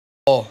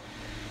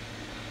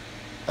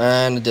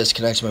and it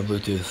disconnects my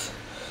Bluetooth.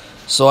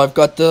 So I've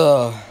got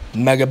the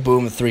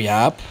MEGABOOM 3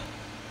 app.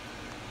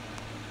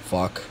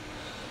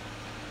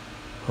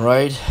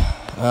 Right?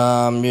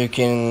 You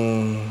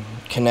can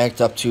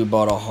connect up to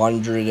about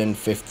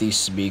 150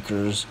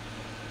 speakers,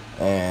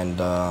 and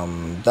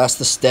that's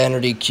the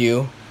standard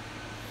EQ.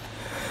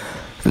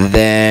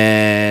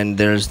 Then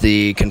there's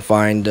the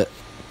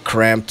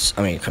cramped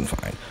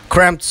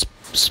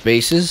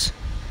spaces,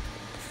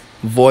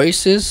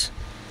 voices,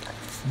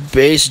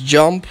 bass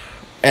jump,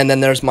 and then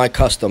there's my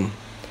custom.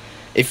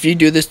 If you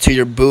do this to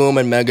your Boom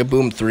and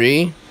MEGABOOM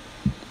 3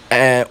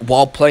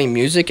 while playing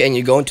music, and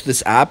you go into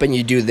this app and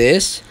you do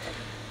this,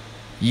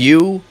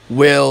 you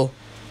will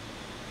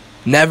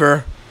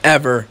never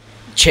ever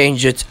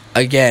change it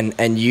again,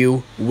 and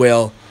you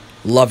will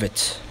love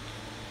it.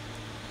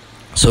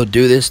 So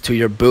do this to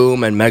your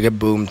Boom and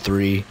MEGABOOM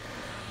 3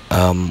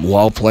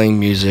 while playing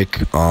music,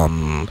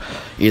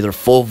 either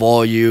full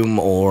volume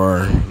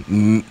or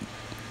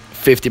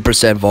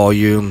 50%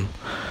 volume,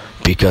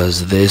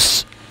 because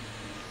this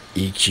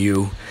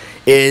EQ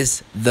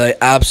is the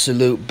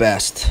absolute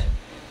best.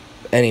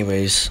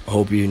 Anyways,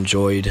 hope you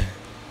enjoyed.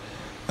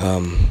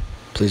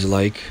 Please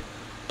like,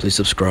 please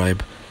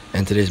subscribe.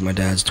 And today's my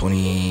dad's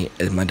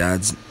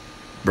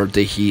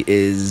birthday. He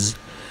is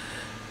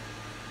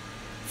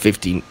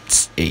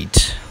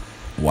 58.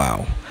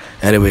 Wow.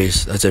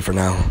 Anyways, that's it for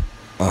now.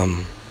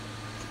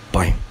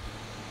 Bye.